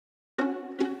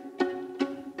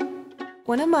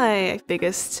One of my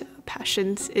biggest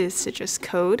passions is to just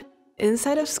code.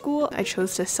 Inside of school, I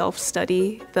chose to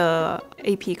self-study the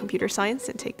AP Computer Science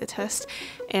and take the test.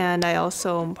 And I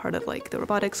also am part of the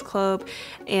robotics club,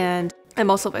 and I'm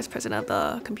also vice president of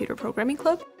the computer programming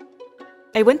club.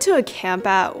 I went to a camp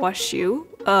at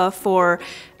WashU for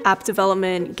app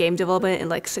development, game development in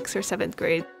 6th or 7th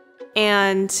grade.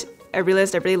 And I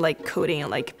realized I really like coding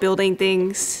and building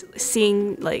things,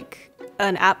 seeing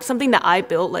an app, something that I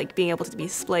built, being able to be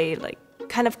displayed,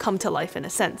 kind of come to life in a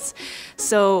sense.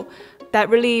 So that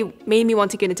really made me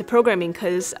want to get into programming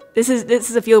because this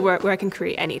is a field where I can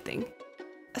create anything.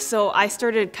 So I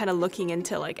started kind of looking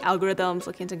into algorithms,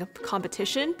 looking into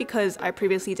competition because I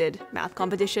previously did math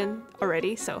competition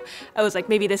already. So I was like,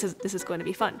 maybe this is going to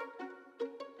be fun.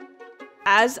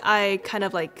 As I kind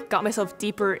of got myself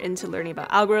deeper into learning about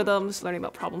algorithms, learning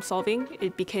about problem solving,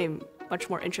 it became much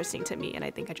more interesting to me, and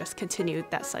I think I just continued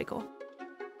that cycle.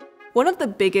 One of the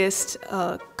biggest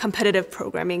competitive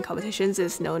programming competitions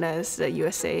is known as the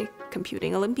USA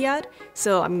Computing Olympiad,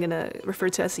 so I'm gonna refer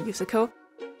to it as the USICO.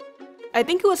 I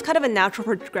think it was kind of a natural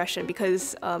progression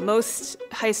because most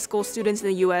high school students in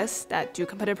the US that do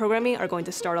competitive programming are going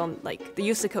to start on the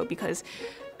USICO because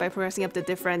by progressing up to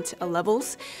different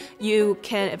levels, you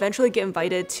can eventually get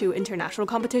invited to international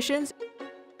competitions.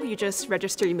 You just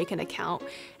register, you make an account,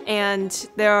 and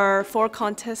there are 4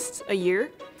 contests a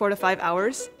year, 4 to 5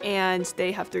 hours, and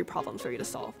they have 3 problems for you to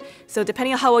solve. So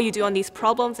depending on how well you do on these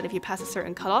problems, and if you pass a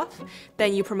certain cutoff,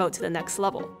 then you promote to the next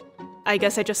level. I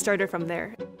guess I just started from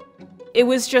there. It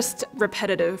was just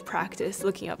repetitive practice,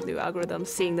 looking up new algorithms,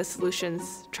 seeing the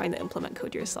solutions, trying to implement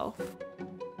code yourself.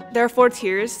 There are 4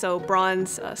 tiers, so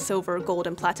bronze, silver, gold,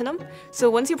 and platinum. So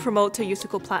once you promote to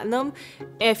USICO Platinum,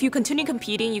 if you continue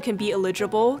competing, you can be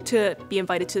eligible to be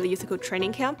invited to the USICO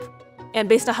training camp. And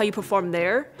based on how you perform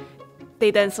there,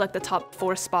 they then select the top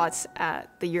 4 spots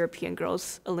at the European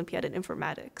Girls Olympiad in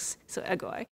Informatics, so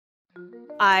EGOI.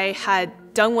 I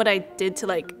had done what I did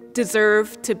to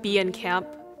deserve to be in camp.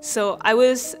 So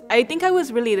I think I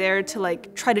was really there to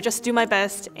try to just do my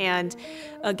best and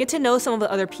get to know some of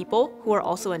the other people who are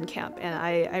also in camp, and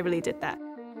I really did that.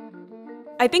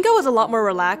 I think I was a lot more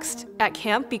relaxed at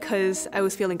camp because I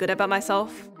was feeling good about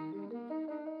myself.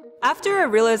 After I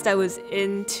realized I was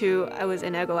in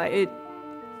EGOI,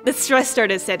 the stress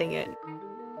started setting in.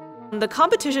 The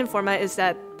competition format is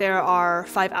that there are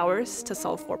 5 hours to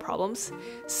solve 4 problems.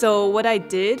 So what I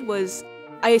did was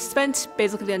I spent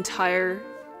basically the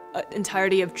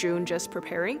entirety of June just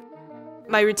preparing.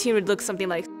 My routine would look something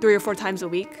like 3 or 4 times a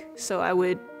week, so I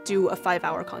would do a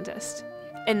 5-hour contest.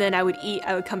 And then I would eat,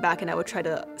 I would come back, and I would try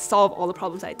to solve all the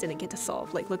problems I didn't get to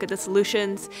solve, look at the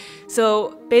solutions.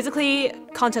 So basically,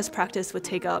 contest practice would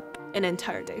take up an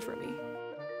entire day for me.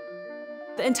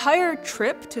 The entire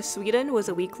trip to Sweden was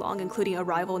a week long, including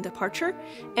arrival and departure,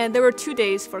 and there were 2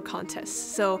 days for contests.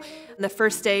 So the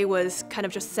first day was kind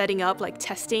of just setting up,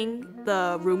 testing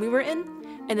the room we were in.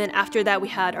 And then after that, we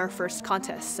had our first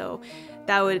contest. So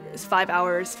that was 5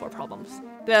 hours, 4 problems.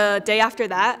 The day after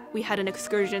that, we had an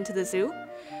excursion to the zoo.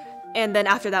 And then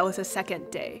after that was the second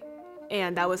day.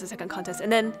 And that was the second contest.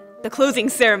 And then the closing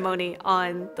ceremony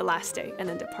on the last day, and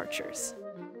then departures.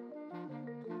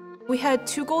 We had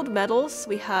 2 gold medals.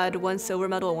 We had 1 silver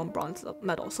medal and 1 bronze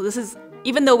medal. So this is,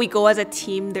 even though we go as a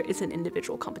team, there is an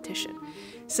individual competition.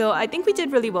 So I think we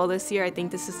did really well this year. I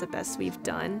think this is the best we've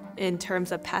done in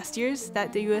terms of past years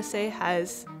that the USA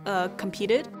has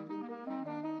competed.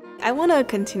 I want to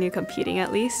continue competing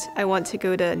at least. I want to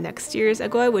go to next year's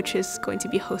EGOI, which is going to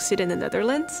be hosted in the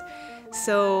Netherlands.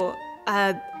 So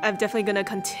I'm definitely going to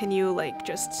continue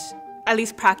just at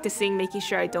least practicing, making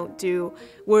sure I don't do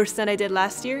worse than I did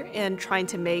last year, and trying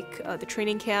to make the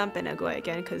training camp and EGOI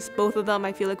again, because both of them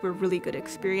I feel like were really good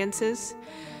experiences.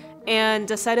 And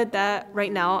decided that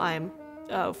right now I'm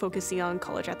focusing on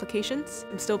college applications.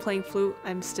 I'm still playing flute,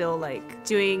 I'm still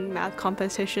doing math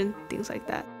competition, things like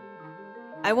that.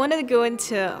 I wanted to go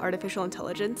into artificial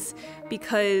intelligence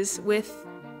because with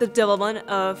the development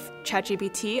of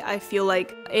ChatGPT, I feel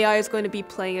like AI is going to be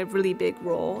playing a really big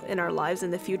role in our lives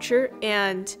in the future,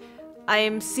 and I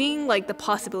am seeing the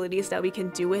possibilities that we can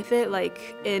do with it,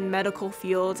 in medical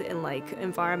fields, in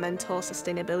environmental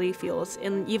sustainability fields,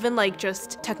 and even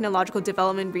just technological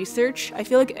development research. I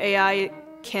feel like AI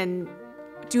can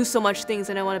do so much things,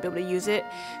 and I want to be able to use it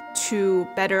to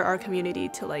better our community,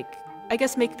 to I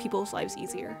guess make people's lives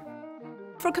easier.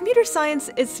 For computer science,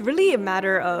 it's really a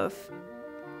matter of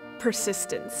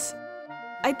persistence.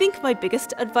 I think my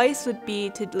biggest advice would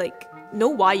be to know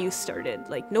why you started,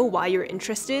 know why you're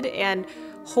interested, and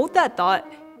hold that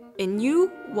thought in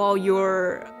you while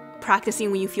you're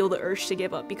practicing when you feel the urge to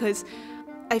give up. Because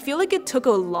I feel like it took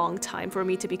a long time for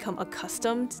me to become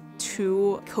accustomed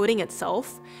to coding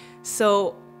itself,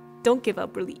 so don't give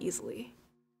up really easily.